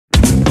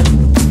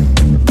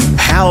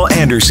Hal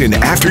Anderson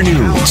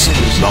Afternoons,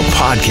 the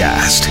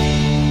podcast.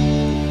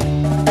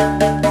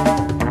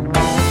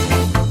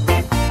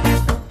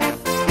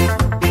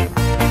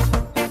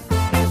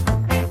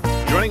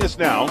 Joining us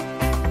now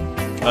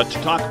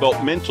to talk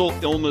about Mental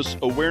Illness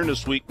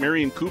Awareness Week,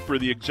 Marion Cooper,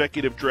 the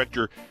Executive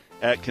Director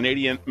at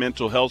Canadian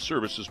Mental Health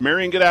Services.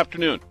 Marion, good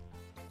afternoon.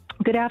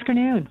 Good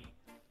afternoon.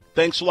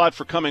 Thanks a lot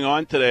for coming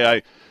on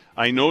today.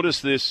 I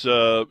noticed this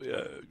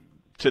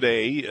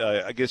today.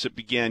 I guess it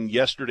began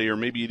yesterday, or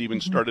maybe it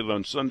even started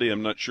on Sunday.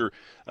 I'm not sure.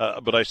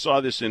 But I saw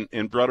this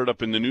and brought it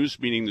up in the news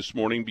meeting this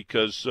morning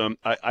because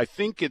I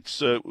think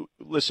it's,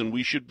 listen,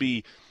 we should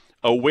be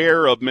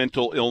aware of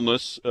mental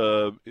illness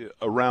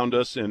around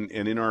us and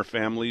in our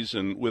families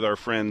and with our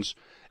friends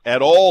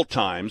at all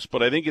times.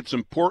 But I think it's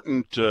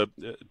important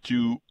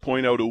to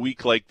point out a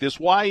week like this.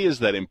 Why is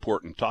that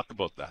important? Talk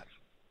about that.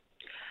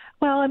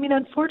 Well, I mean,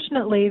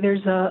 unfortunately,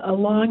 there's a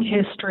long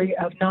history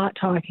of not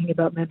talking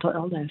about mental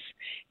illness.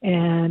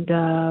 And,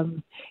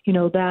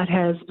 that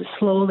has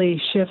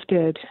slowly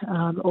shifted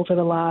over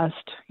the last,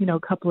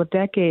 couple of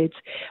decades.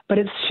 But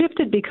it's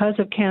shifted because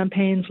of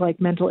campaigns like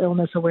Mental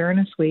Illness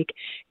Awareness Week,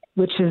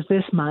 which is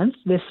this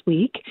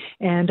week,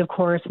 and of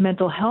course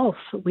Mental Health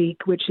Week,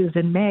 which is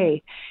in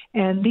May.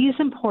 And these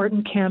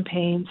important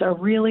campaigns are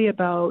really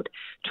about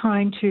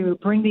trying to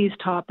bring these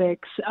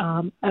topics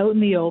out in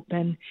the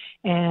open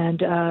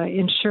and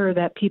ensure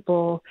that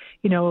people,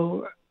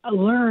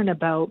 learn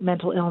about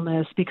mental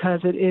illness, because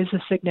it is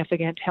a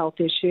significant health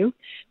issue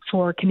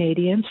for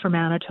Canadians, for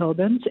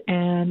Manitobans,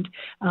 and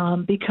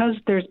because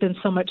there's been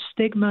so much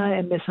stigma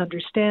and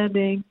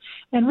misunderstanding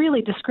and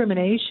really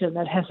discrimination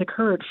that has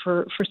occurred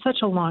for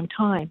such a long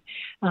time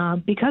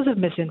because of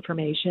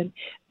misinformation.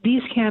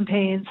 These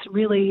campaigns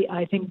really,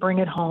 I think, bring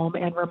it home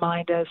and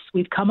remind us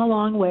we've come a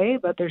long way,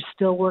 but there's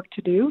still work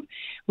to do.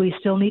 We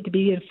still need to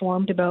be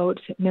informed about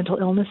mental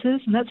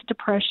illnesses, and that's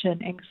depression,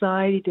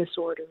 anxiety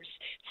disorders,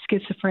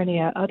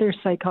 schizophrenia, other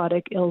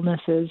psychotic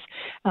illnesses,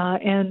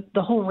 and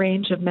the whole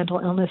range of mental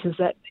illnesses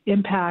that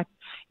impact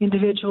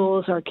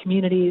individuals, our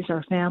communities,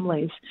 our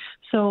families.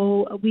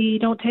 So we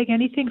don't take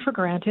anything for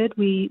granted.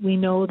 We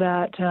know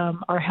that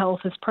our health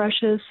is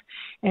precious,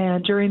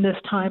 and during this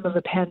time of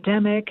a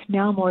pandemic,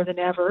 now more than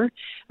ever,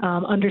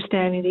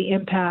 understanding the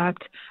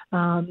impact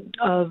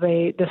of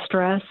the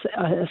stress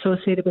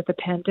associated with the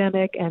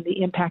pandemic and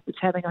the impact it's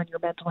having on your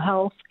mental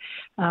health,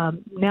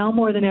 now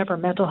more than ever,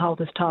 mental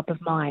health is top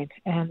of mind.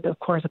 And of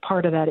course, a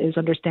part of that is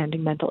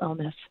understanding mental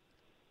illness.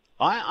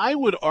 I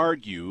would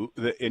argue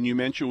that, and you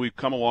mentioned we've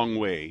come a long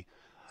way.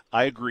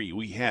 I agree,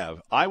 we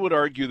have. I would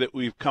argue that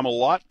we've come a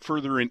lot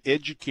further in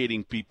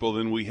educating people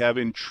than we have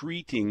in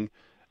treating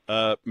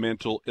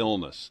mental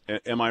illness.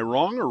 Am I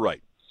wrong or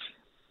right?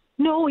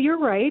 No, you're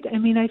right. I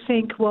mean, I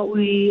think what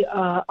we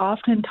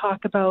often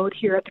talk about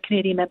here at the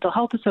Canadian Mental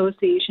Health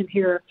Association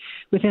here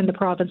within the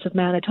province of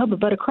Manitoba,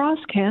 but across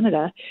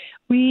Canada,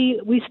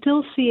 we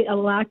still see a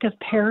lack of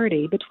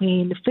parity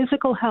between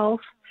physical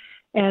health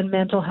and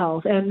mental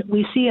health. And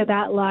we see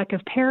that lack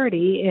of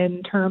parity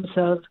in terms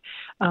of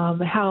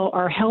how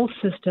our health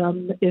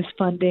system is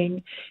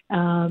funding,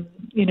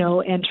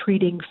 and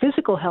treating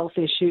physical health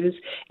issues,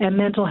 and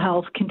mental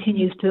health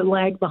continues to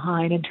lag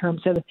behind in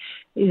terms of,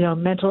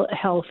 mental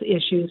health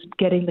issues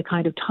getting the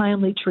kind of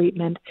timely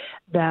treatment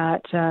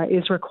that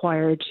is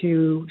required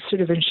to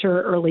sort of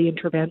ensure early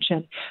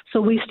intervention.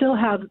 So we still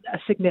have a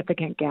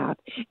significant gap,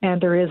 and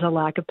there is a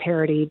lack of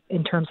parity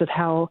in terms of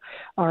how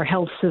our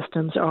health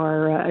systems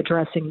are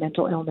addressing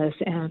mental illness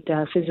and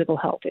physical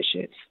health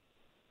issues.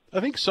 I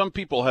think some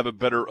people have a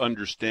better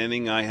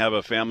understanding. I have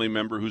a family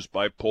member who's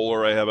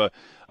bipolar. I have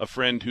a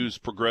friend who's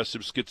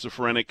progressive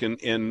schizophrenic.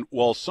 And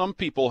while some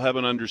people have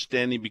an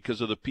understanding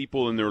because of the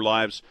people in their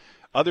lives,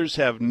 others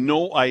have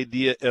no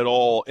idea at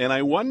all. And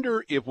I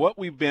wonder if what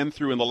we've been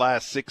through in the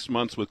last 6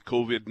 months with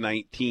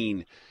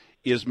COVID-19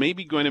 is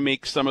maybe going to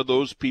make some of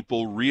those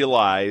people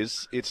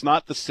realize it's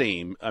not the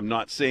same. I'm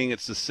not saying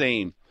it's the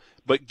same,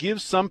 but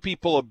give some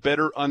people a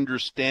better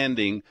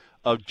understanding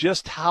of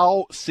just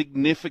how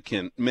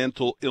significant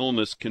mental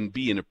illness can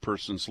be in a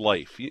person's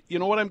life. You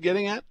know what I'm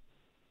getting at?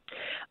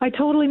 I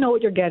totally know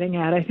what you're getting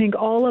at. I think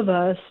all of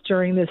us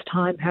during this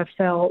time have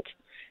felt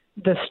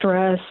the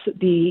stress,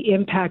 the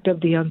impact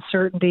of the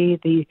uncertainty,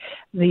 the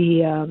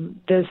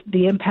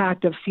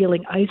impact of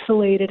feeling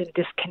isolated and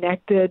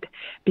disconnected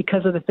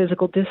because of the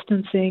physical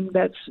distancing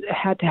that's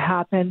had to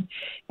happen.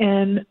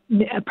 And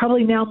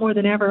probably now more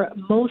than ever,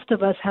 most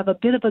of us have a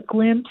bit of a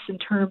glimpse in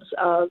terms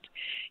of,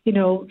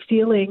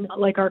 feeling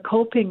like our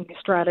coping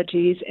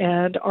strategies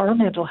and our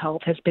mental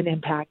health has been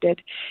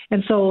impacted.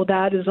 And so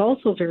that is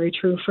also very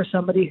true for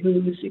somebody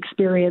who's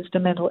experienced a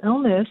mental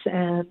illness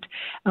and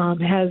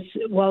has,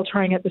 while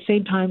trying at the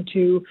same time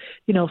to,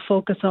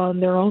 focus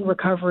on their own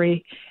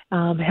recovery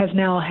has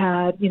now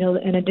had,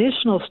 an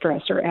additional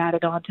stressor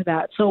added onto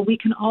that. So we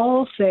can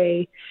all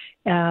say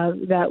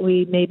that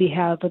we maybe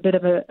have a bit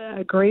of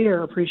a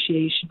greater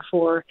appreciation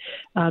for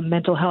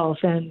mental health.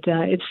 And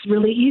it's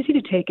really easy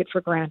to take it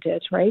for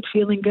granted, right?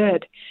 Feeling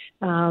good.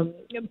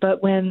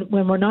 But when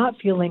we're not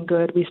feeling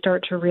good, we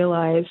start to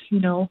realize,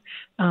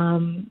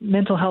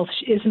 mental health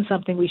isn't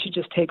something we should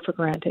just take for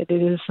granted.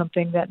 It is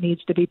something that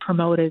needs to be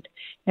promoted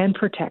and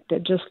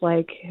protected, just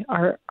like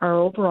our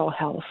overall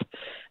health.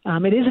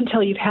 It is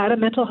until you've had a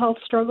mental health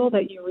struggle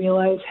that you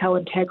realize how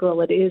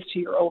integral it is to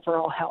your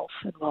overall health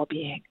and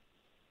well-being.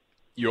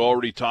 You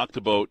already talked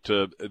about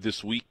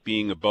this week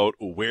being about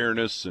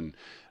awareness and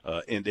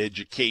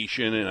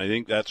education, and I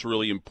think that's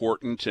really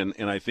important.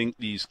 And I think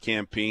these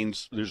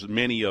campaigns, there's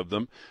many of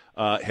them,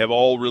 have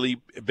all really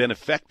been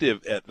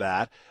effective at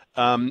that.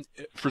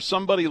 For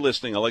somebody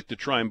listening, I like to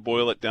try and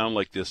boil it down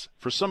like this.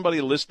 For somebody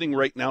listening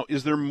right now,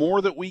 is there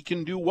more that we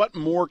can do? What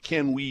more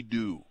can we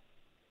do?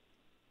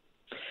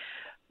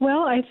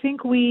 Well, I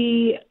think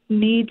we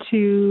need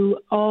to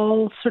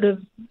all sort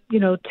of,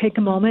 take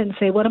a moment and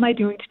say, what am I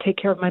doing to take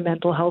care of my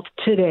mental health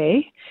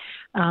today?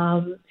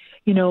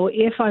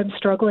 If I'm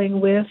struggling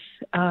with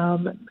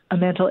a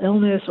mental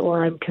illness,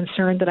 or I'm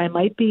concerned that I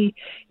might be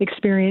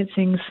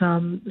experiencing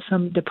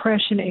some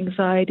depression,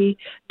 anxiety,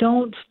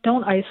 don't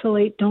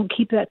isolate. Don't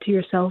keep that to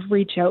yourself.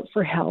 Reach out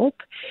for help.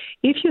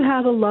 If you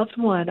have a loved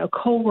one, a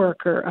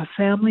coworker, a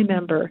family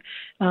member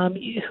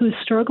who's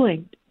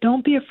struggling,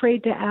 don't be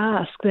afraid to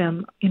ask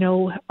them,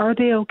 are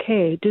they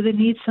okay? Do they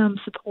need some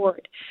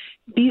support?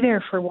 Be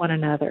there for one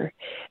another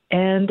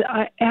and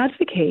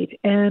advocate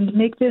and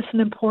make this an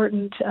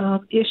important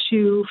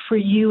issue for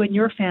you and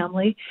your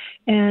family.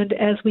 And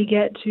as we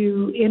get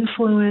to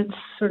influence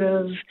sort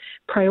of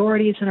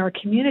priorities in our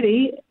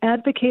community,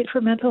 advocate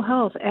for mental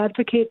health,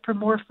 advocate for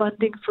more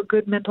funding for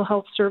good mental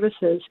health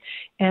services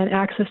and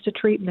access to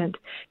treatment.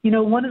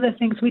 One of the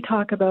things we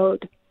talk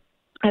about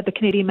at the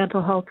Canadian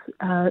Mental Health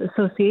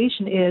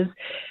Association is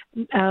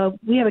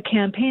we have a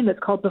campaign that's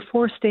called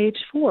Before Stage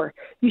 4.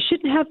 You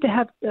shouldn't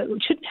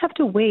have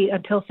to wait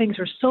until things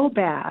are so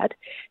bad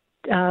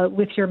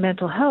with your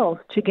mental health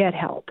to get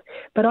help.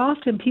 But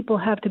often people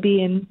have to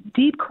be in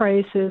deep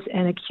crisis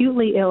and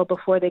acutely ill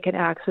before they can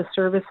access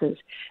services.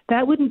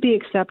 That wouldn't be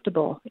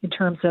acceptable in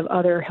terms of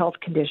other health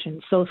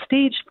conditions. So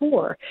stage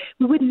 4,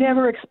 we would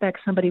never expect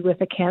somebody with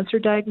a cancer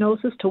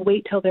diagnosis to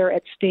wait till they're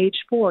at stage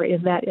 4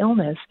 in that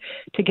illness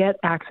to get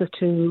access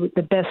to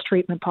the best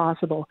treatment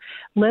possible.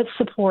 Let's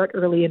support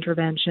early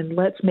intervention.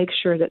 Let's make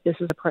sure that this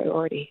is a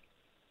priority.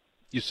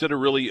 You said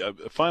a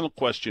final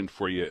question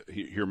for you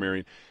here,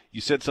 Marion. You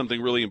said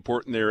something really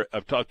important there.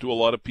 I've talked to a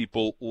lot of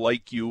people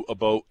like you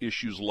about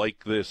issues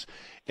like this,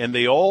 and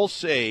they all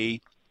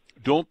say,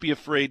 don't be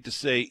afraid to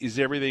say, is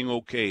everything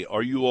okay?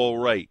 Are you all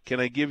right?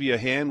 Can I give you a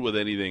hand with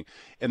anything?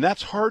 And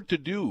that's hard to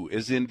do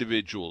as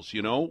individuals.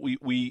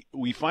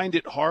 We find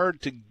it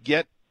hard to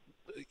get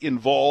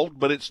involved,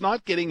 but it's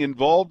not getting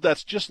involved.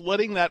 That's just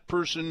letting that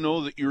person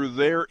know that you're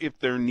there if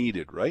they're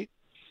needed, right?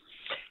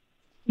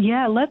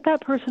 Yeah, let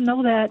that person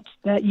know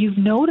that you've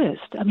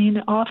noticed. I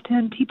mean,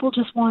 often people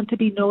just want to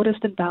be noticed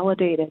and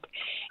validated.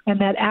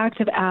 And that act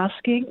of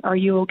asking, are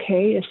you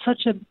okay, is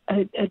such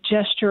a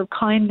gesture of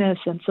kindness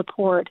and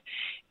support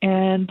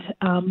and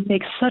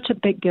makes such a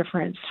big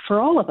difference for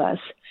all of us,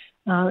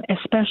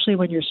 especially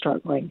when you're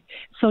struggling.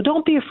 So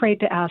don't be afraid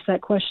to ask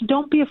that question.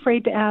 Don't be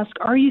afraid to ask,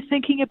 are you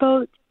thinking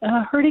about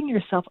hurting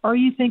yourself? Are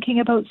you thinking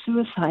about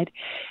suicide?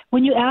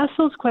 When you ask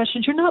those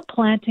questions, you're not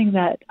planting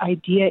that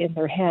idea in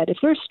their head. If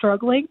they're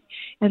struggling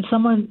and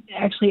someone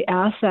actually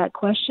asks that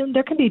question,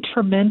 there can be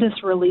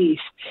tremendous relief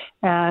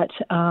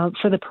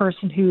for the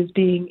person who is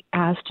being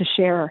asked to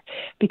share,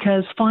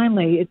 because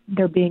finally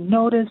they're being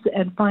noticed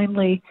and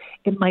finally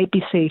it might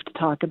be safe to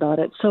talk about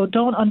it. So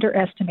don't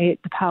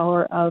underestimate the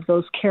power of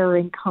those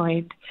caring,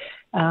 kind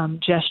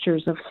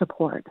gestures of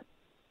support.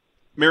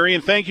 Marion,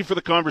 thank you for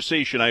the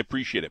conversation. I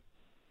appreciate it.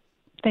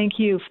 Thank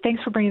you.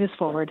 Thanks for bringing this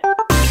forward.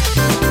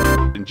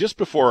 And just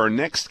before our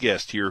next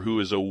guest here, who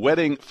is a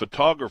wedding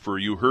photographer,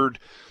 you heard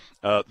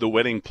the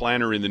wedding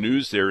planner in the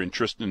news there in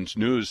Tristan's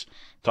news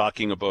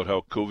talking about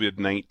how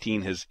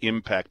COVID-19 has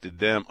impacted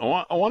them.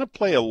 I want to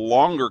play a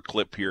longer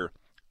clip here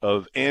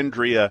of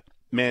Andrea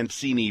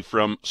Mancini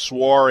from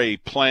Soiree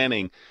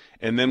Planning,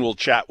 and then we'll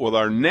chat with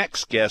our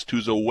next guest,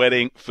 who's a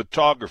wedding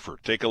photographer.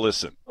 Take a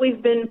listen.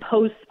 We've been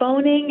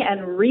postponing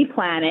and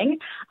replanning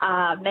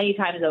many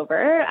times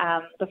over.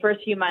 The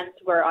first few months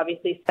were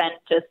obviously spent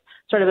just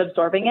sort of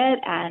absorbing it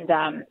and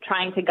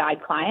trying to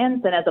guide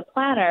clients. And as a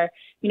planner,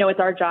 it's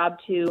our job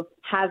to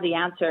have the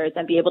answers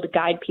and be able to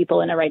guide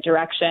people in the right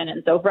direction.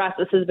 And so for us,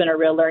 this has been a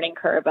real learning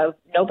curve of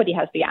nobody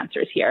has the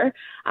answers here.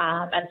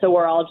 And so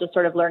we're all just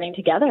sort of learning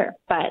together.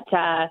 But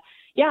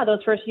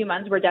those first few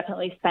months were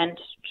definitely spent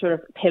sort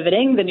of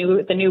pivoting, the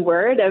new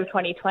word of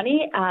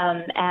 2020.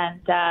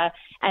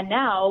 And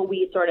now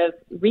we sort of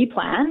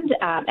replanned,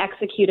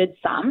 executed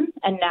some,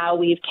 and now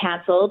we've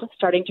canceled,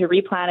 starting to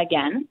replan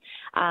again,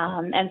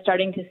 and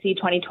starting to see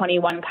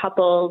 2021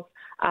 couples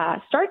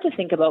start to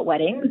think about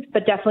weddings,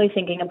 but definitely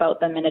thinking about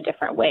them in a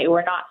different way.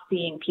 We're not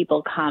seeing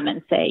people come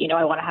and say,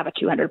 I want to have a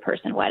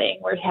 200-person wedding.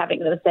 We're having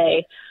them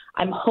say,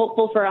 I'm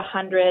hopeful for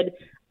 100.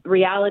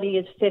 Reality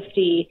is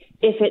 50.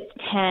 If it's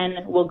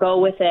 10, we'll go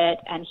with it.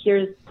 And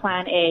here's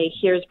plan A,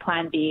 here's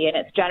plan B. And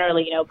it's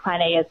generally,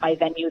 plan A is my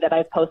venue that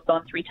I've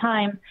postponed 3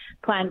 times.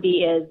 Plan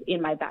B is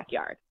in my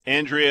backyard.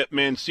 Andrea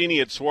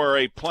Mancini at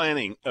Soiree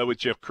Planning with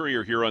Jeff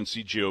Courier here on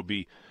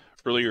CJOB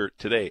earlier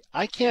today.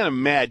 I can't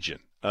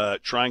imagine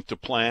trying to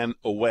plan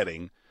a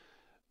wedding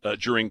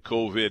during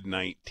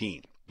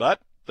COVID-19.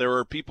 But there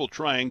are people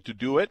trying to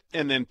do it,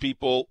 and then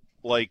people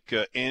like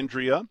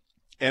Andrea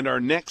and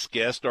our next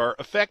guest are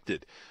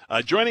affected.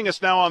 Joining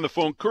us now on the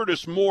phone,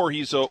 Curtis Moore.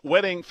 He's a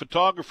wedding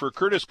photographer.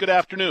 Curtis, good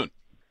afternoon.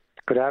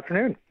 Good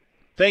afternoon.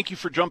 Thank you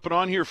for jumping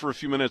on here for a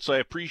few minutes. I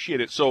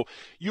appreciate it. So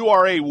you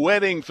are a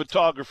wedding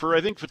photographer. I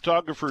think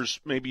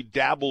photographers maybe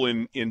dabble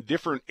in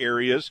different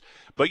areas,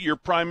 but you're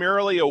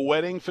primarily a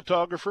wedding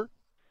photographer?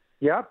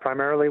 Yeah,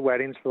 primarily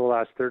weddings for the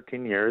last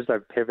 13 years.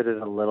 I've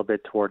pivoted a little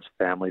bit towards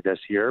family this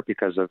year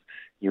because of,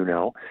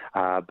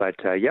 but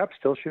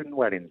still shooting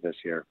weddings this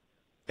year.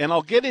 And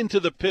I'll get into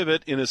the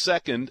pivot in a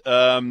second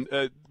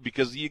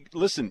because, you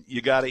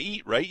got to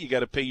eat, right? You got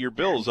to pay your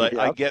bills.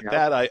 I get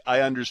that.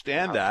 I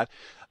understand that.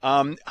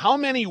 How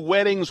many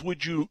weddings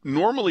would you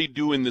normally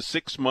do in the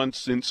 6 months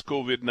since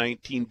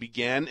COVID-19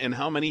 began, and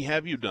how many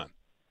have you done?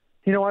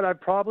 You know what? I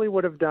probably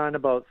would have done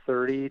about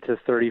 30 to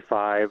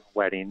 35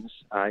 weddings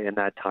in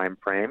that time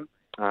frame.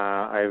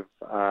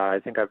 I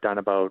think I've done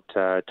about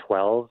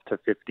 12 to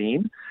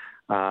 15.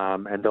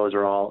 And those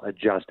are all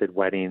adjusted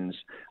weddings.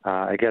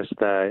 I guess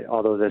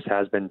although this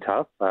has been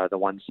tough, the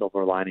one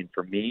silver lining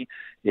for me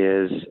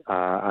is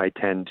I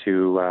tend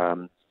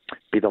to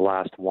be the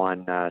last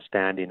one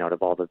standing out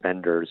of all the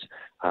vendors.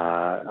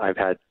 I've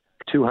had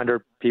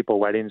 200 people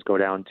weddings go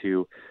down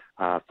to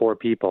 4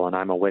 people, and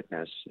I'm a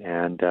witness.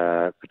 And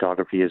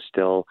photography is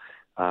still,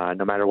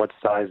 no matter what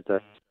size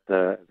the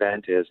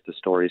event is, the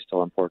story is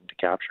still important to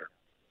capture.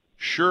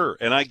 Sure,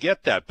 and I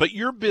get that. But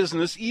your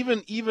business,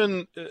 even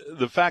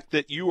the fact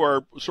that you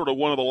are sort of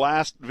one of the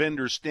last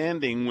vendors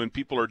standing when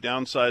people are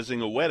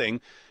downsizing a wedding,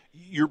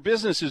 your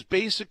business has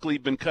basically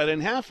been cut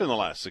in half in the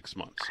last 6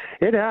 months.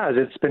 It has.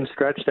 It's been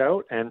stretched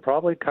out and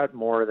probably cut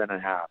more than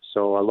a half.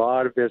 So a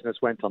lot of business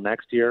went till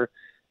next year.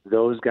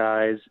 Those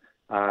guys,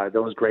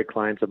 those great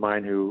clients of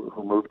mine who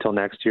moved till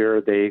next year,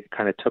 they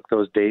kind of took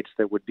those dates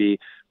that would be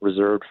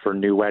reserved for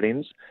new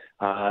weddings.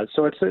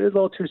 So it's a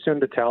little too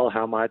soon to tell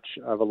how much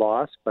of a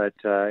loss, but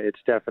it's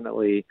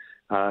definitely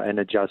an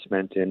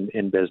adjustment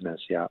in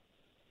business, yeah.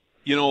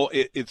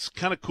 It's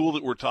kind of cool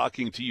that we're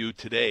talking to you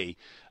today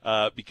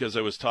because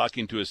I was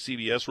talking to a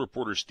CBS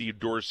reporter, Steve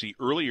Dorsey,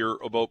 earlier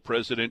about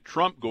President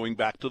Trump going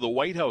back to the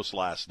White House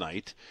last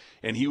night,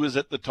 and he was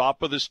at the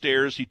top of the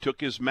stairs. He took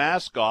his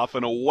mask off,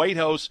 and a White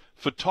House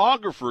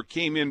photographer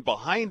came in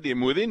behind him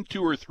within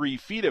 2 or 3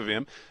 feet of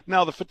him.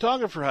 Now, the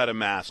photographer had a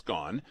mask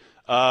on.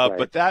 Right.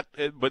 But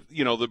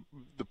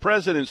the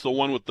president's the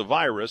one with the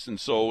virus, and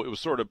so it was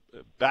sort of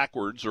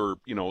backwards. Or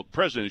the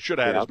president should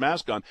have had his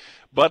mask on.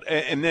 But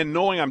and then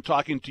knowing I'm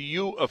talking to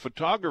you, a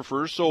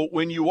photographer, so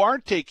when you are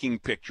taking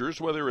pictures,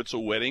 whether it's a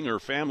wedding or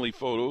family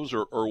photos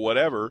or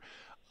whatever,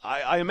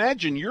 I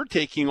imagine you're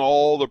taking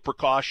all the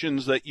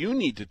precautions that you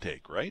need to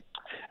take, right?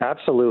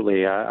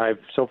 Absolutely. I've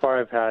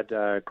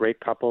had great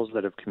couples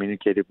that have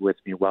communicated with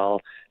me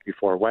well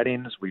before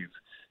weddings. We've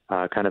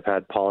kind of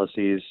had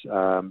policies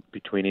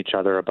between each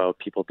other about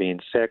people being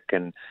sick,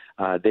 and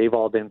they've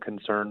all been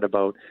concerned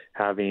about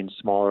having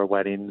smaller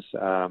weddings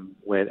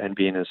and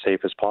being as safe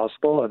as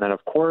possible. And then,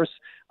 of course,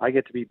 I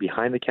get to be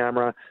behind the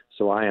camera,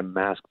 so I am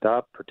masked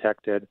up,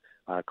 protected,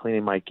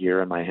 cleaning my gear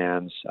and my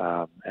hands,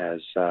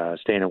 as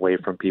staying away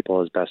from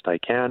people as best I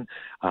can,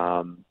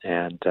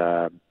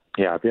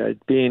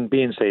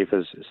 being safe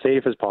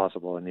as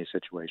possible in these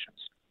situations.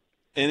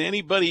 And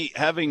anybody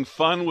having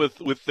fun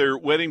with their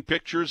wedding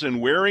pictures and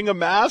wearing a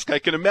mask? I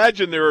can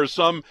imagine there are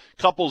some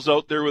couples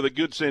out there with a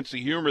good sense of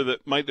humor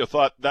that might have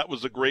thought that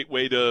was a great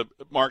way to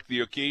mark the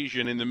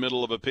occasion in the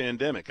middle of a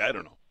pandemic. I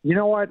don't know. You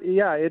know what?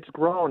 Yeah, it's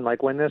grown.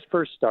 Like when this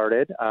first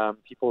started,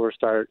 people were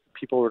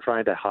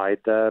trying to hide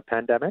the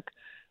pandemic.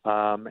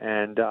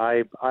 And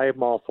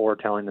I'm all for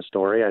telling the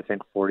story. I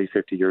think 40,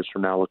 50 years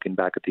from now, looking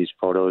back at these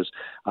photos,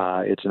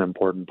 it's an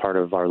important part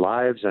of our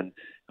lives, and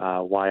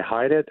why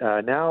hide it?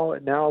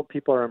 Now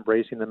people are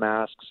embracing the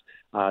masks.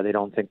 They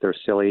don't think they're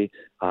silly,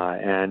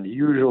 and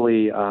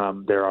usually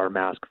there are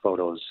mask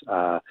photos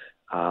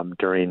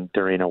during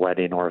a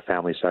wedding or a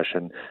family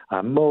session.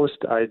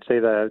 I'd say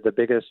the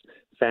biggest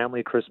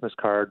family Christmas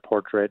card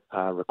portrait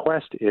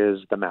request is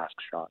the mask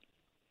shot.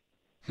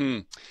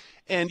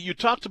 And you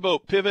talked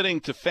about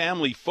pivoting to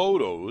family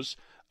photos,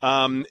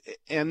 and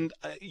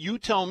you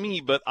tell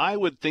me, but I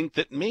would think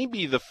that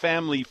maybe the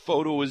family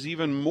photo is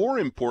even more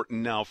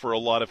important now for a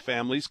lot of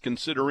families,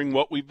 considering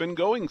what we've been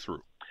going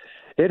through.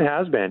 It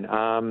has been.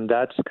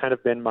 That's kind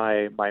of been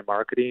my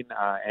marketing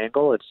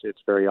angle.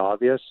 It's very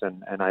obvious,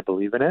 and I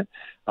believe in it.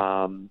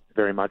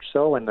 very much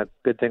so. And the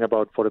good thing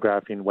about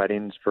photographing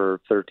weddings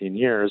for 13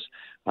 years,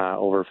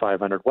 over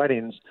 500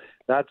 weddings,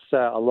 that's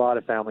a lot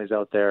of families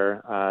out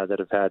there that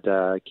have had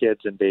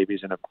kids and babies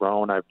and have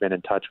grown. I've been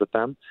in touch with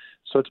them.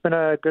 So it's been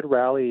a good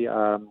rally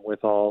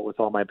with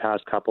all my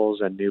past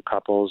couples and new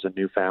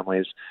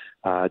families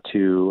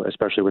to,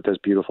 especially with this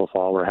beautiful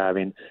fall we're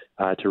having,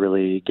 to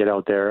really get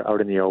out there,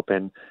 out in the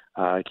open,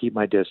 keep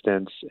my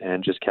distance,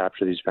 and just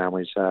capture these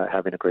families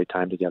having a great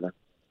time together.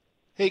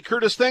 Hey,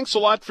 Curtis, thanks a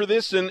lot for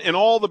this and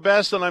all the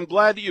best, and I'm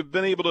glad that you've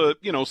been able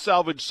to,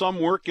 salvage some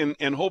work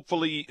and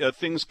hopefully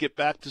things get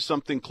back to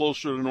something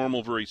closer to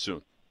normal very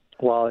soon.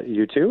 Well,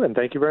 you too, and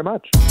thank you very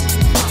much.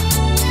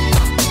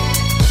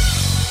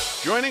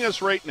 Joining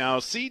us right now,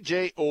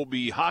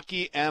 CJOB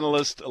hockey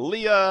analyst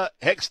Leah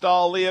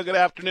Hextall. Leah, good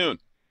afternoon.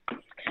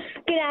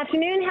 Good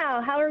afternoon,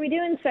 Hal. How are we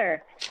doing,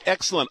 sir?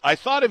 Excellent. I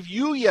thought of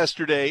you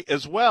yesterday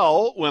as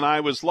well when I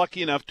was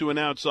lucky enough to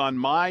announce on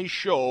my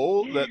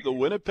show that the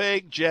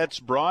Winnipeg Jets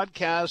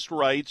broadcast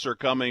rights are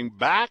coming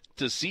back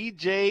to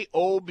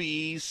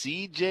CJOB.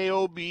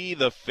 CJOB,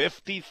 the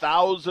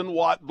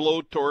 50,000-watt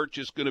blowtorch,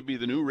 is going to be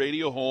the new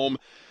radio home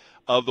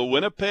of the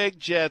Winnipeg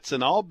Jets,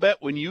 and I'll bet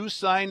when you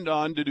signed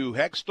on to do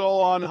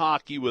Hextall on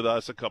Hockey with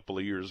us a couple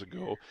of years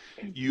ago,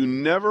 you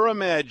never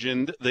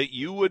imagined that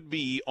you would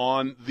be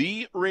on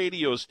the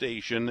radio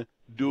station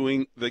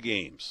doing the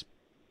games.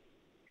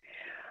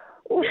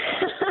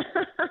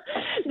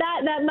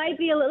 That might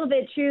be a little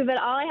bit true, but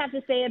all I have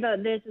to say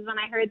about this is when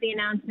I heard the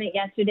announcement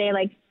yesterday,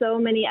 like so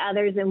many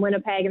others in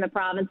Winnipeg and the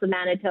province of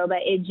Manitoba,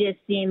 it just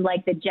seemed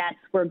like the Jets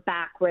were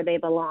back where they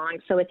belong.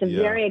 So it's a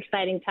very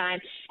exciting time,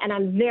 and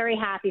I'm very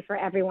happy for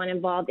everyone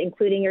involved,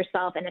 including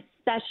yourself and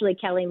especially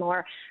Kelly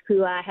Moore,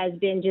 who has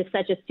been just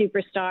such a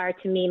superstar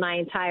to me my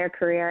entire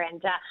career.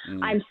 And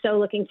I'm so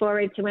looking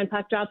forward to when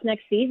puck drops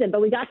next season.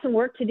 But we got some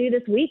work to do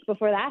this week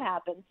before that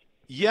happens.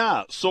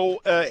 Yeah, so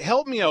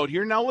help me out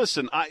here. Now,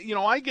 listen,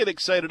 I get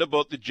excited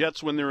about the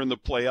Jets when they're in the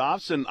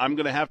playoffs, and I'm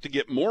going to have to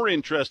get more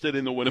interested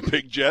in the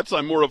Winnipeg Jets.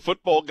 I'm more a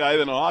football guy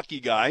than a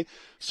hockey guy.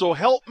 So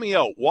help me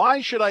out.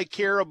 Why should I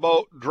care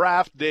about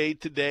draft day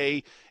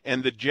today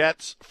and the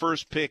Jets'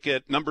 first pick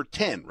at number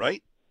 10,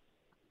 right?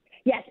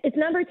 Yes, it's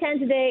number 10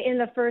 today in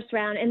the first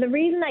round. And the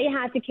reason that you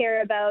have to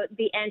care about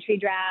the entry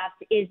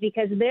draft is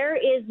because there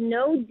is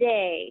no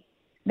day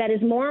that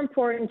is more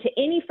important to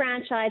any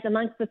franchise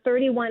amongst the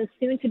 31,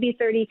 soon-to-be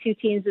 32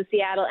 teams of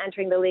Seattle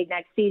entering the league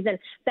next season,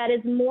 that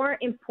is more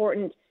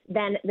important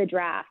than the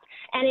draft.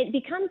 And it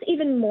becomes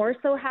even more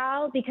so,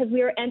 Hal, because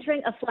we are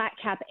entering a flat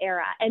cap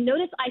era. And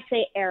notice I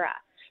say era,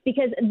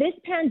 because this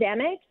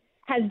pandemic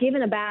has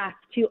given a back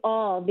to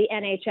all the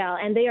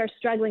NHL, and they are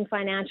struggling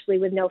financially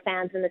with no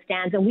fans in the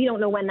stands, and we don't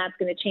know when that's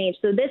going to change.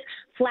 So this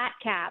flat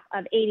cap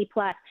of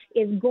 80-plus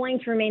is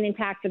going to remain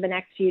intact for the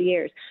next few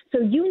years.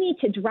 So you need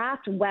to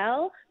draft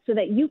well so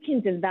that you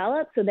can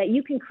develop, so that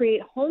you can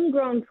create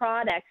homegrown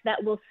products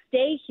that will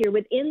stay here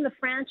within the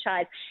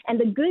franchise. And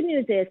the good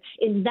news is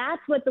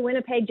that's what the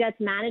Winnipeg Jets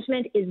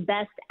management is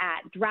best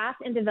at.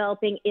 Draft and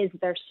developing is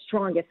their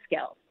strongest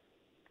skill.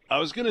 I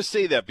was going to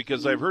say that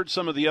because I've heard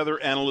some of the other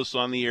analysts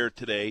on the air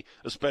today,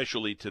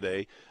 especially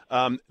today.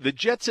 The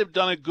Jets have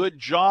done a good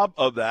job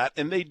of that,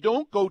 and they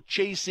don't go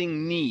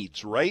chasing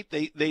needs, right?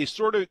 They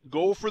sort of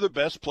go for the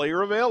best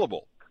player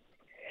available.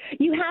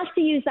 You have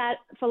to use that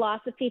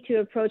philosophy to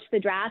approach the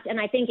draft, and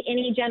I think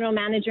any general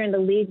manager in the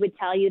league would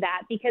tell you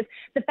that, because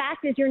the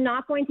fact is you're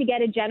not going to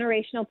get a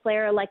generational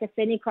player like a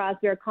Sidney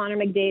Crosby or Connor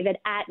McDavid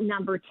at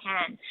number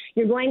 10.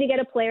 You're going to get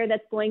a player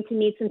that's going to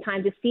need some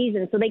time this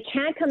season, so they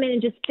can't come in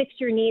and just fix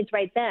your needs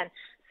right then.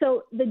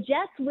 So the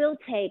Jets will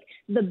take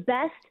the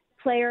best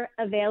player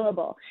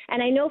available.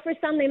 And I know for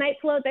some they might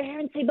pull out their hair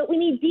and say, but we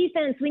need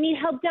defense, we need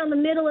help down the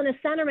middle and a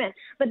centerman.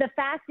 But the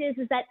fact is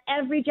that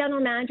every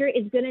general manager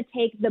is going to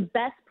take the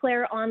best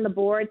player on the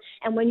board.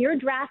 And when you're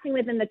drafting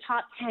within the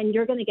top 10,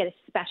 you're going to get a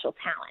special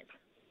talent.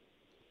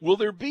 Will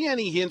there be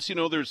any hints?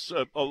 There's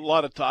a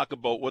lot of talk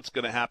about what's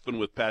going to happen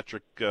with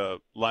Patrick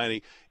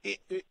Laine.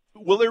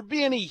 Will there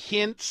be any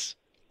hints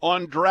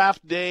on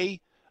draft day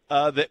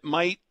that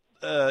might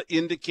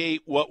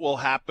indicate what will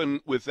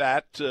happen with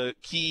that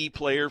key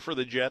player for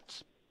the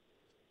Jets?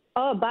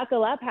 Oh,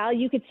 buckle up, Hal.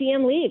 You could see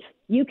him leave.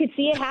 You could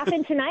see it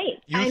happen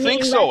tonight. I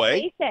think so,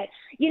 let's face it.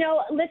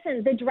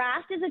 Listen, the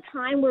draft is a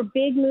time where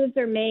big moves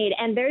are made,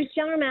 and there's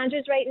general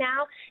managers right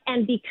now,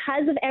 and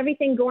because of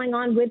everything going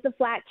on with the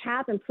flat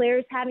cap and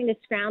players having to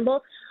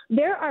scramble,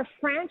 there are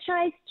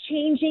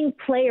franchise-changing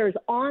players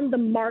on the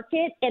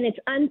market, and it's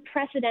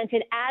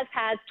unprecedented, as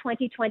has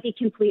 2020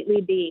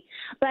 completely be.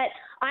 But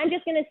I'm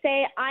just going to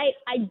say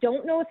I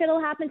don't know if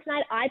it'll happen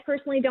tonight. I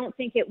personally don't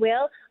think it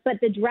will. But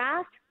the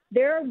draft,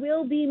 there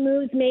will be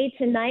moves made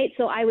tonight,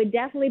 so I would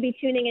definitely be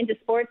tuning into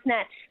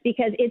Sportsnet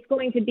because it's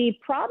going to be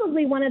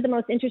probably one of the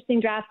most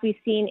interesting drafts we've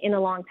seen in a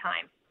long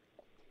time.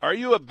 Are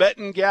you a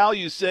betting gal?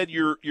 You said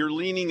you're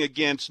leaning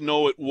against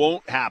no, it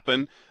won't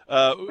happen.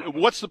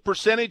 What's the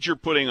percentage you're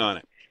putting on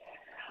it?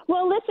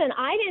 Well, listen,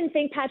 I didn't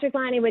think Patrik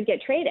Laine would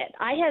get traded.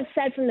 I have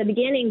said from the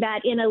beginning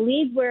that in a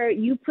league where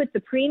you put the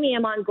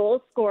premium on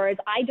goal scorers,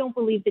 I don't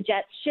believe the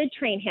Jets should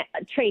trade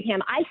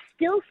him. I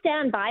still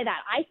stand by that.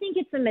 I think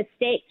it's a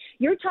mistake.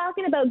 You're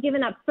talking about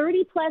giving up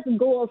 30-plus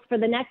goals for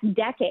the next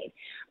decade.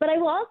 But I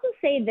will also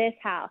say this,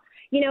 Hal.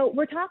 You know,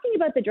 we're talking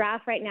about the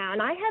draft right now,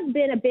 and I have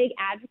been a big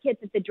advocate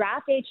that the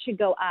draft age should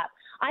go up.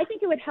 I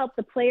think it would help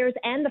the players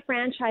and the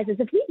franchises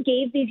if we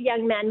gave these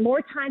young men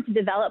more time to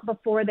develop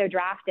before they're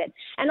drafted.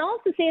 And I'll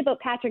also say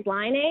about Patrik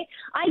Laine,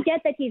 I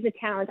get that he's a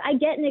talent. I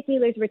get Nick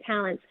Wheeler's were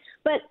talents.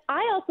 But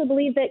I also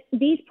believe that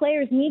these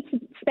players need to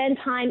spend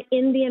time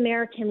in the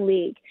American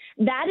League.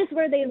 That is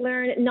where they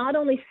learn not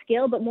only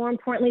skill, but more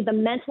importantly, the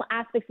mental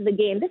aspects of the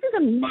game. This is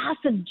a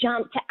massive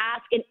jump to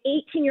ask an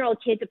 18-year-old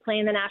kid to play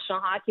in the National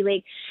Hockey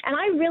League. And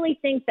I really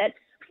think that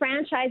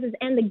franchises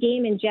and the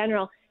game in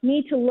general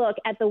need to look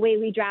at the way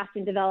we draft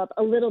and develop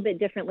a little bit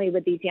differently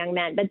with these young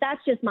men. But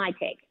that's just my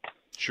take.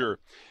 Sure.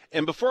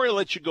 And before I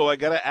let you go, I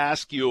got to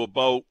ask you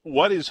about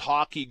what is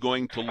hockey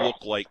going to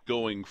look like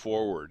going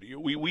forward?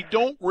 We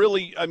don't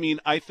really, I mean,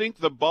 I think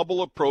the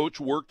bubble approach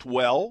worked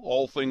well,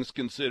 all things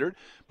considered,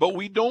 but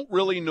we don't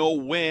really know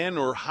when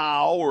or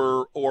how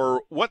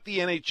or what the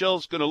NHL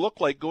is going to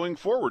look like going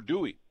forward, do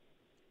we?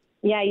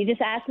 Yeah, you just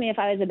asked me if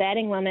I was a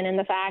betting woman, and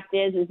the fact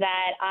is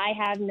that I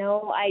have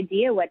no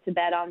idea what to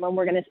bet on when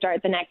we're going to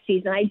start the next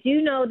season. I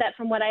do know that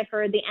from what I've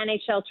heard, the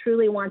NHL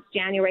truly wants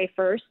January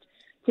 1st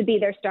to be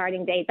their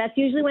starting date. That's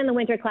usually when the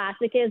Winter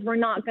Classic is. We're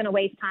not going to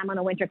waste time on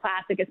a Winter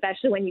Classic,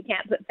 especially when you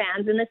can't put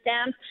fans in the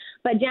stands.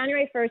 But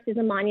January 1st is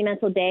a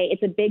monumental day.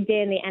 It's a big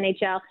day in the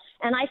NHL,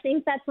 and I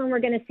think that's when we're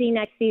going to see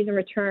next season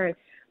return.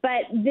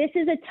 But this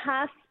is a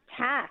tough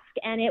task,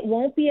 and it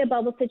won't be a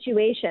bubble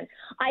situation.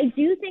 I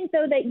do think,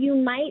 though, that you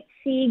might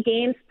see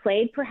games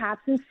played perhaps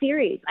in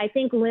series. I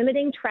think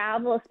limiting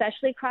travel,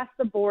 especially across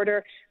the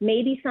border,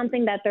 may be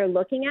something that they're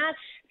looking at.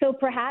 So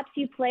perhaps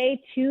you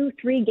play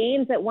 2-3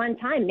 games at one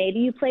time. Maybe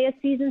you play a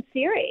season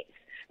series.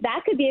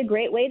 That could be a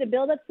great way to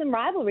build up some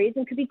rivalries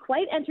and could be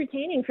quite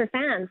entertaining for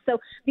fans. So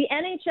the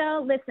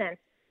NHL, listen,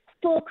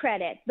 full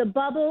credit. The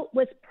bubble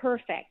was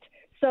perfect.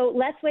 So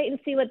let's wait and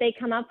see what they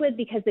come up with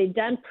because they've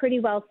done pretty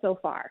well so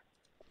far.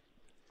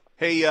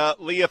 Hey,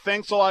 Leah,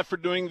 thanks a lot for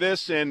doing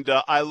this, and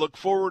I look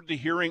forward to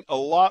hearing a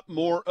lot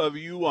more of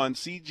you on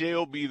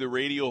CJOB, the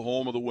radio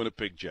home of the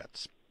Winnipeg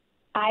Jets.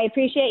 I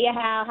appreciate you,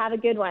 Hal. Have a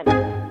good one.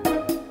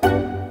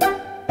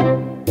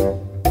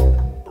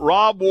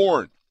 Rob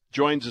Warren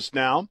joins us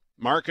now,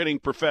 marketing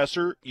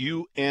professor,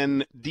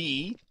 UND.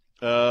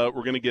 We're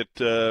going to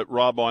get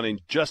Rob on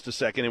in just a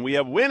second, and we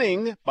have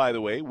Winning, by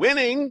the way,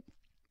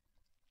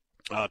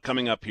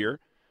 coming up here.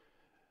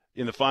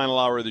 In the final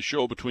hour of the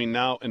show between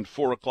now and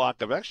 4 o'clock,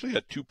 I've actually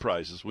got 2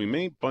 prizes. We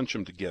may bunch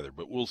them together,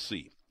 but we'll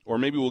see. Or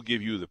maybe we'll give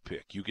you the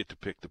pick. You get to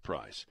pick the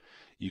prize.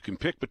 You can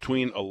pick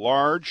between a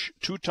large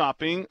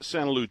 2-topping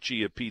Santa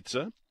Lucia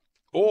pizza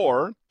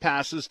or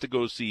passes to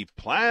go see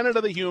Planet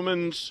of the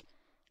Humans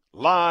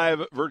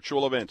live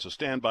virtual event. So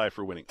stand by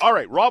for winning. All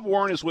right, Rob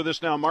Warren is with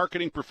us now,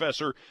 marketing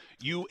professor,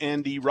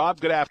 UND.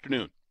 Rob, good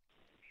afternoon.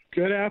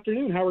 Good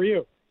afternoon. How are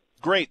you?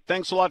 Great.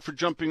 Thanks a lot for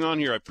jumping on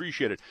here. I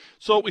appreciate it.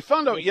 So we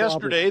found out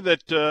yesterday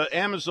that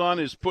Amazon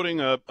is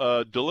putting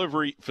a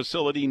delivery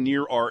facility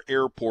near our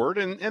airport,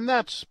 and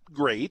that's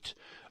great.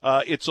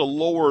 It's a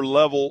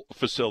lower-level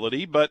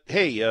facility, but,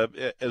 hey,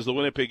 as the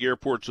Winnipeg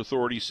Airports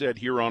Authority said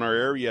here on our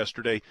air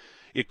yesterday,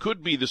 it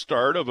could be the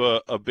start of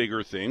a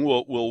bigger thing.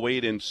 We'll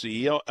wait and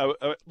see.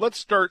 Let's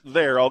start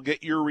there. I'll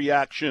get your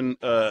reaction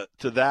to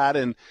that.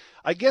 And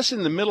I guess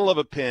in the middle of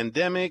a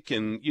pandemic,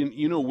 and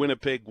you know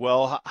Winnipeg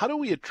well, how do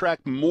we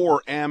attract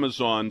more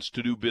Amazons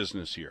to do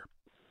business here?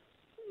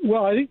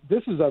 Well, I think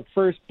this is a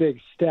first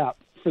big step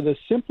for the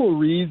simple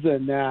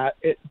reason that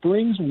it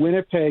brings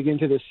Winnipeg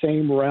into the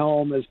same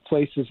realm as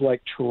places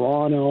like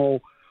Toronto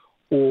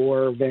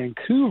or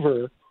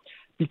Vancouver,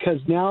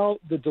 because now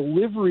the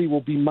delivery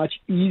will be much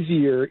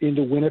easier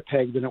into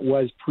Winnipeg than it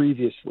was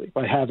previously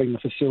by having the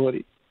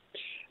facility.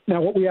 Now,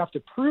 what we have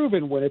to prove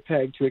in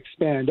Winnipeg to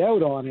expand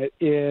out on it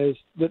is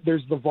that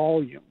there's the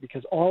volume,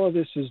 because all of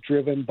this is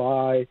driven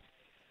by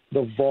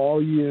the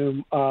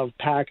volume of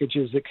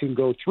packages that can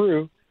go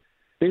through.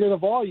 The bigger the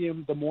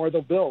volume, the more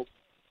they'll build.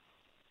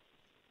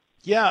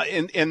 Yeah,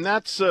 and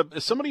that's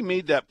somebody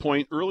made that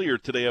point earlier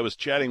today. I was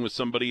chatting with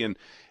somebody, and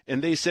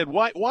they said,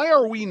 why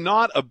are we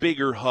not a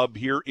bigger hub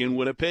here in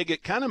Winnipeg?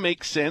 It kind of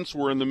makes sense.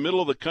 We're in the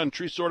middle of the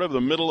country, sort of the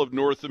middle of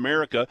North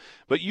America.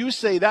 But you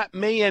say that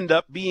may end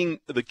up being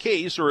the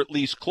case, or at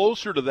least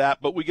closer to that,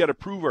 but we got to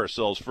prove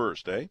ourselves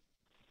first, eh?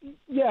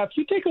 Yeah, if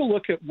you take a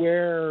look at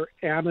where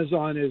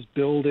Amazon is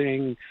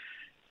building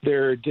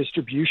their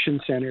distribution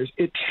centers,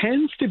 it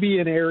tends to be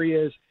in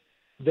areas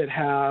that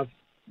have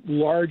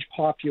large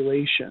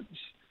populations.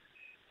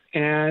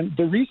 And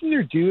the reason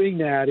they're doing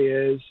that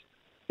is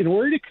in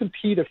order to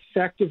compete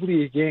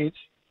effectively against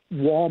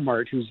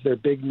Walmart, who's their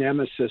big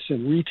nemesis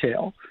in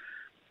retail,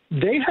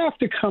 they have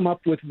to come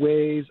up with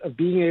ways of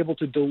being able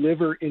to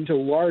deliver into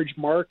large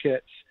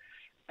markets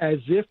as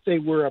if they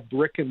were a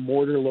brick and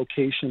mortar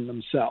location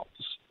themselves.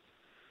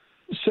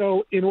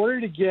 So in order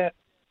to get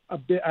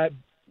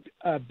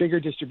a bigger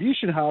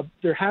distribution hub,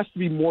 there has to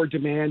be more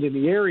demand in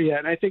the area.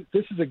 And I think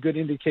this is a good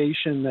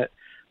indication that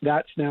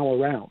that's now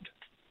around.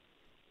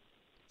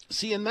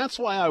 See, and that's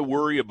why I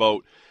worry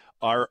about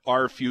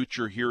our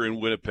future here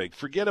in Winnipeg.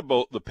 Forget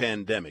about the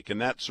pandemic,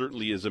 and that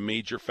certainly is a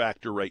major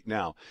factor right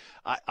now.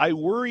 I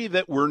worry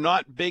that we're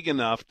not big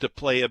enough to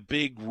play a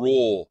big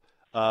role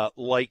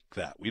like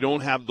that. We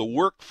don't have the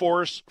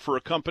workforce for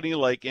a company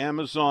like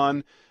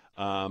Amazon.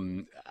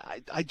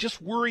 I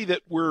just worry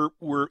that we're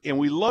and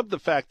we love the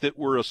fact that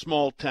we're a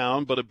small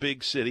town but a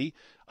big city.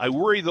 I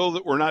worry, though,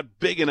 that we're not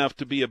big enough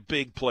to be a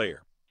big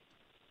player.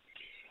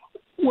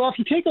 Well, if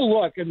you take a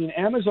look, I mean,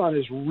 Amazon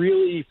is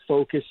really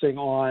focusing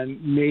on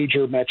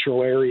major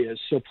metro areas,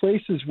 so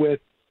places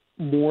with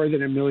more than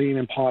 1 million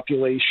in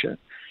population.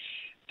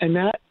 And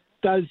that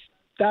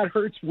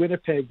hurts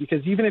Winnipeg,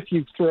 because even if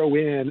you throw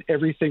in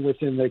everything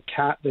within the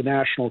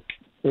national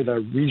or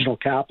the regional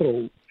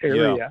capital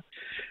area,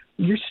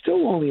 you're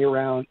still only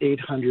around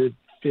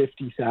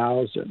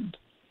 850,000.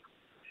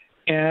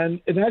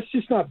 And that's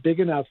just not big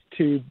enough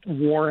to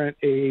warrant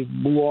a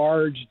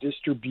large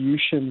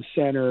distribution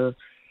center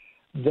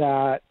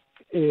that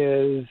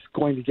is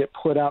going to get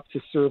put up to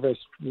service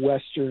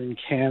Western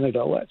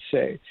Canada, let's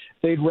say.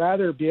 They'd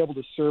rather be able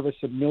to service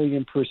a 1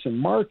 million-person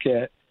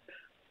market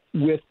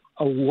with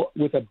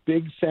a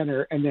big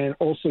center, and then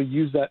also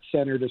use that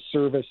center to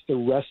service the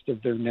rest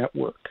of their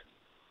network.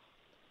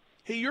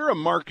 Hey, you're a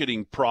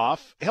marketing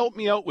prof. Help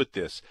me out with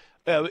this.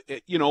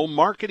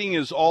 Marketing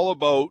is all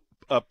about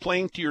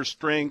playing to your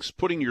strengths,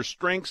 putting your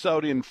strengths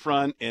out in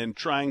front, and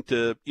trying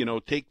to,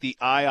 take the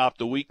eye off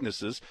the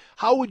weaknesses.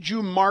 How would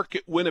you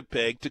market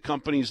Winnipeg to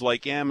companies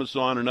like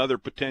Amazon and other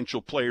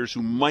potential players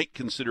who might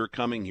consider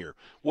coming here?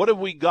 What have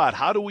we got?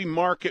 How do we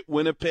market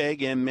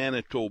Winnipeg and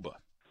Manitoba?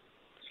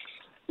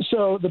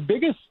 So the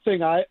biggest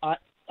thing I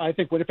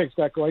think Winnipeg's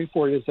got going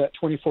for it is that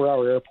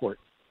 24-hour airport.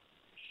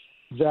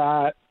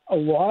 That a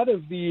lot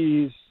of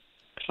these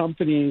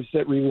companies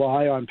that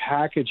rely on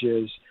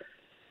packages,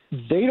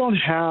 they don't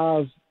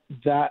have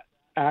that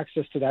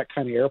access to that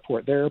kind of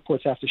airport. Their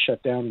airports have to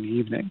shut down in the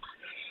evening.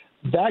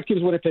 That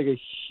gives Winnipeg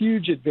a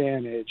huge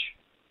advantage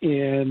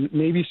in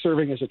maybe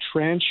serving as a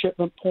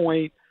transshipment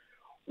point,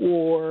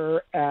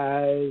 or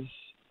as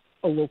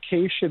a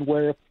location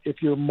where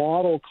if your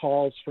model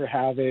calls for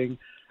having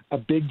a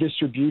big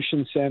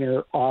distribution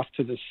center off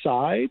to the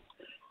side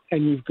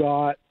and you've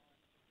got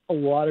a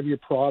lot of your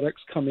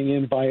products coming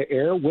in via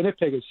air,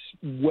 Winnipeg is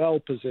well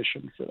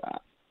positioned for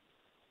that.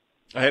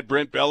 I had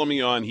Brent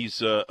Bellamy on.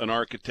 He's an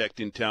architect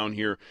in town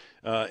here,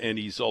 and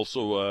he's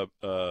also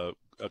a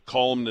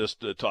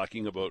columnist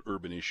talking about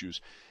urban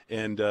issues.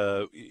 And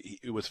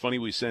it was funny,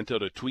 we sent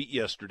out a tweet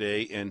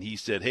yesterday, and he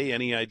said, hey,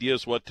 any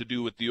ideas what to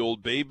do with the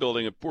old Bay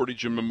building at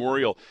Portage and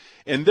Memorial?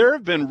 And there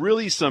have been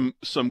really some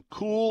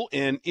cool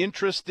and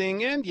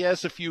interesting, and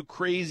yes, a few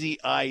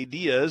crazy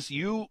ideas.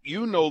 You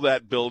know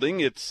that building.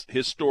 It's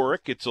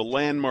historic. It's a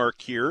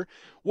landmark here.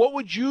 What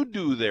would you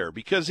do there?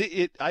 Because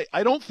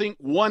I don't think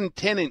one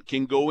tenant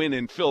can go in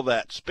and fill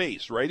that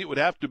space, right? It would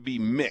have to be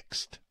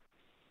mixed.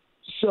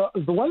 So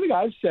the one thing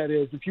I've said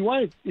is, if you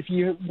want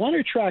to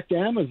attract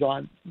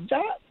Amazon,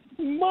 that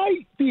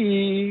might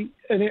be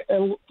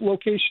a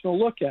location to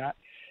look at.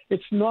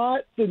 It's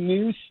not the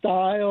new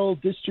style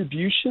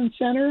distribution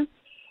center,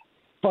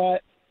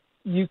 but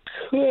you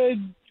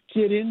could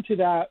get into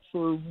that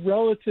for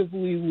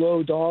relatively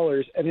low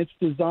dollars, and it's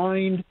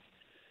designed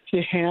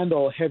to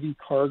handle heavy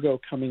cargo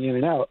coming in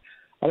and out.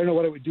 I don't know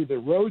what it would do to the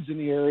roads in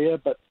the area,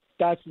 but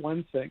that's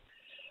one thing.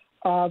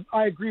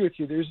 I agree with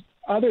you.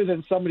 Other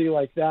than somebody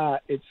like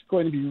that, it's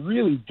going to be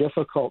really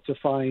difficult to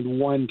find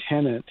one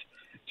tenant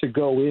to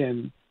go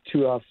in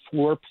to a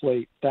floor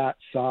plate that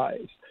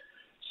size.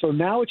 So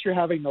now what you're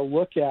having to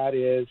look at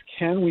is,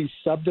 can we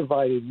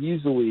subdivide it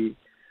easily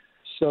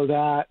so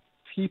that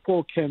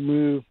people can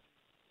move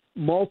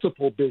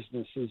multiple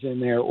businesses in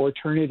there, or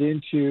turn it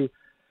into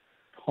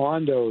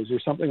condos or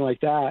something like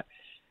that.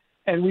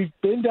 And we've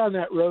been down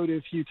that road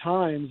a few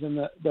times, and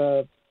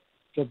the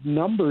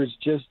numbers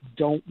just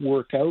don't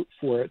work out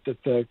for it, that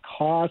the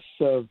costs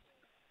of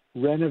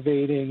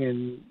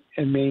renovating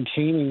and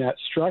maintaining that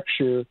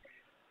structure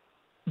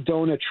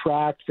don't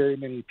attract very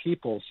many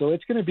people. So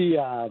it's going to be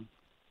a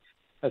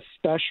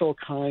special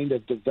kind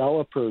of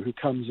developer who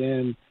comes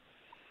in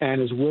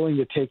and is willing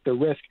to take the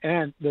risk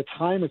and the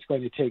time it's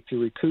going to take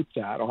to recoup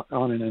that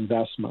on an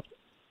investment.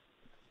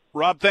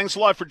 Rob, thanks a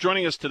lot for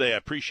joining us today. I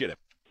appreciate it.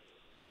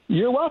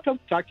 You're welcome.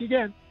 Talk to you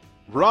again.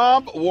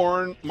 Rob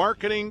Warren,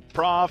 marketing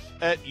prof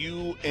at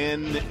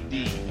UND.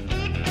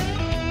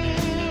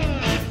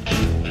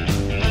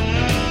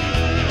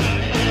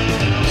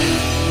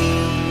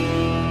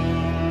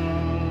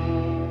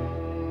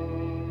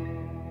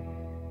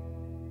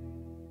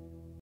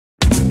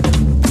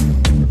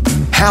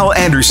 Hal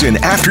Anderson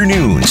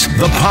Afternoons,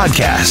 the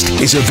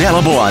podcast, is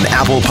available on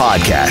Apple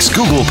Podcasts,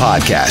 Google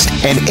Podcasts,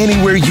 and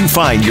anywhere you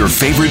find your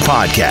favorite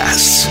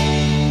podcasts.